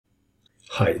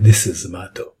Hi, this is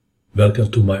Mato.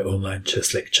 Welcome to my online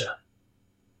chess lecture.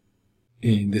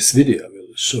 In this video I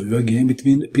will show you a game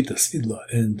between Peter Svidler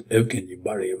and Evgeny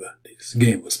Bareev. This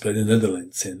game was played in the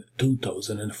Netherlands in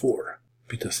 2004.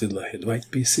 Peter Svidler had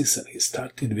white pieces and he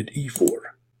started with e4.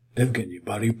 Evgeny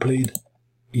Bareev played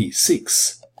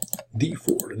e6,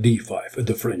 d4, d5 at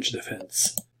the French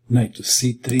defense. Knight to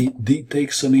c3, d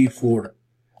takes on e4,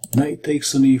 knight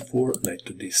takes on e4, knight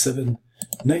to d7,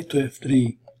 knight to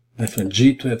f3, knight from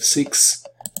g to f6,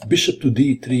 bishop to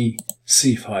d3,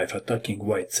 c5 attacking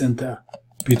white center.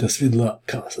 Peter Svidler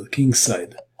castle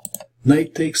kingside.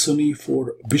 Knight takes on e4,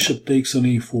 bishop takes on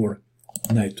e4,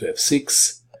 knight to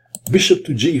f6, bishop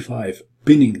to g5,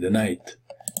 pinning the knight.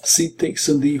 C takes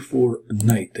on d4,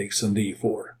 knight takes on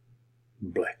d4.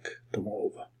 Black to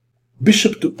move.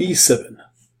 Bishop to e7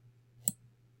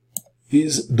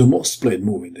 is the most played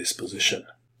move in this position.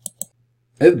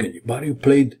 Evgeny Bareev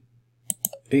played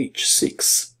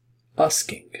h6,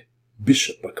 asking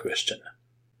bishop a question.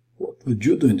 What would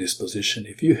you do in this position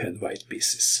if you had white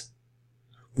pieces?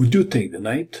 Would you take the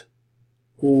knight,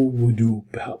 or would you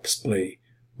perhaps play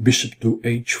bishop to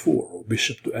h4 or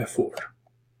bishop to f4?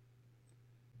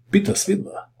 Peter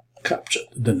Svidler captured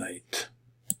the knight.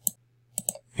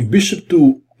 If bishop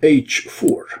to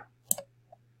h4,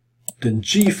 then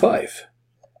g5,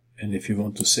 and if you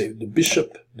want to save the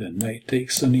bishop, then knight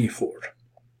takes on e4.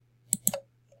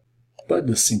 But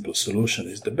the simple solution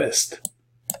is the best.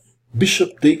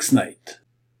 Bishop takes knight,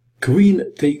 queen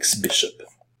takes bishop.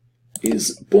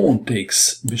 Is pawn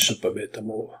takes bishop a better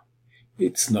move?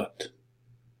 It's not.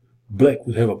 Black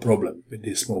would have a problem with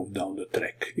this move down the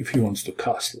track if he wants to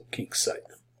castle kingside.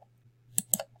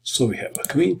 So we have a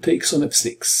queen takes on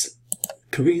f6,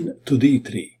 queen to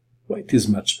d3. White is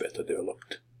much better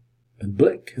developed. And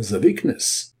black has a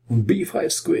weakness on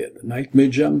b5 squared. The knight may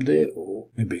jump there, or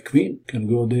maybe queen can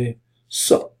go there.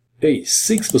 So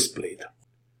a6 was played.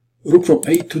 Rook from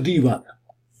a to d1.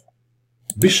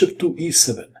 Bishop to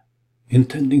e7,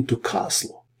 intending to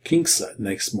castle kingside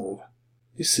next move.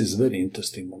 This is a very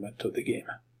interesting moment of the game.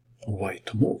 White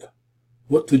to move.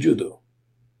 What would you do?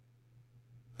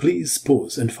 Please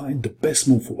pause and find the best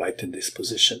move for white in this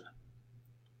position.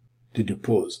 Did you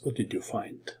pause? What did you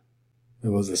find?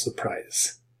 There was a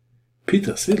surprise.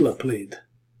 Peter Svidler played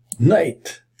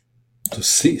knight to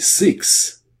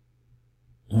c6.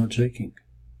 No joking.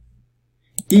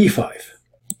 e5.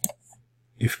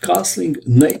 If castling,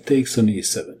 knight takes on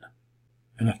e7.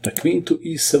 And after queen to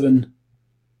e7,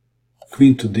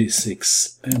 queen to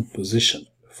d6, and position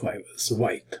favors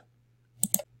white.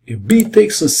 If b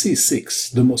takes on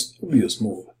c6, the most obvious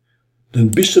move, then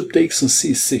bishop takes on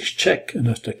c6 check, and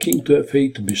after king to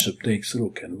f8, bishop takes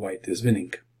rook, and white is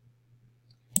winning.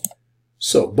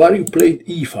 So Bareev played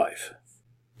e5.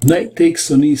 Knight takes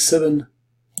on e7,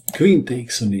 queen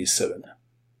takes on e7.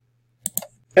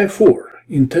 f4,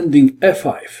 intending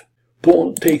f5,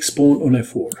 pawn takes pawn on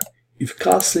f4. If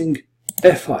castling,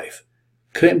 f5,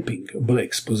 cramping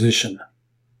black's position.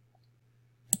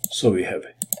 So we have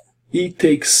e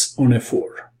takes on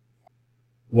f4.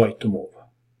 White to move.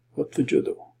 What would you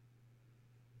do?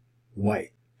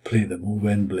 White played the move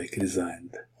when black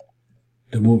resigned.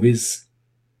 The move is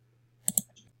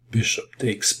bishop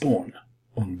takes pawn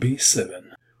on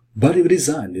b7. Bareev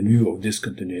resigned in view of this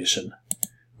continuation.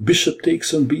 Bishop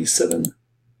takes on b7,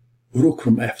 rook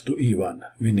from f to e1,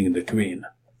 winning the queen.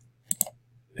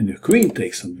 And if queen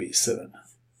takes on b7,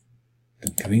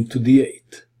 then queen to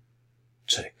d8,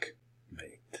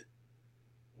 checkmate.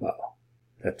 Wow,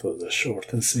 that was a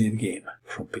short and sweet game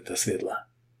from Peter Svidler.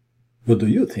 What do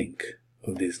you think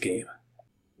of this game?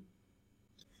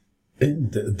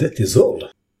 And that is all.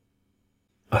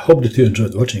 I hope that you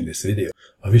enjoyed watching this video.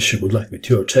 I wish you good luck with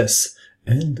your chess,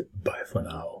 and bye for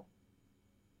now.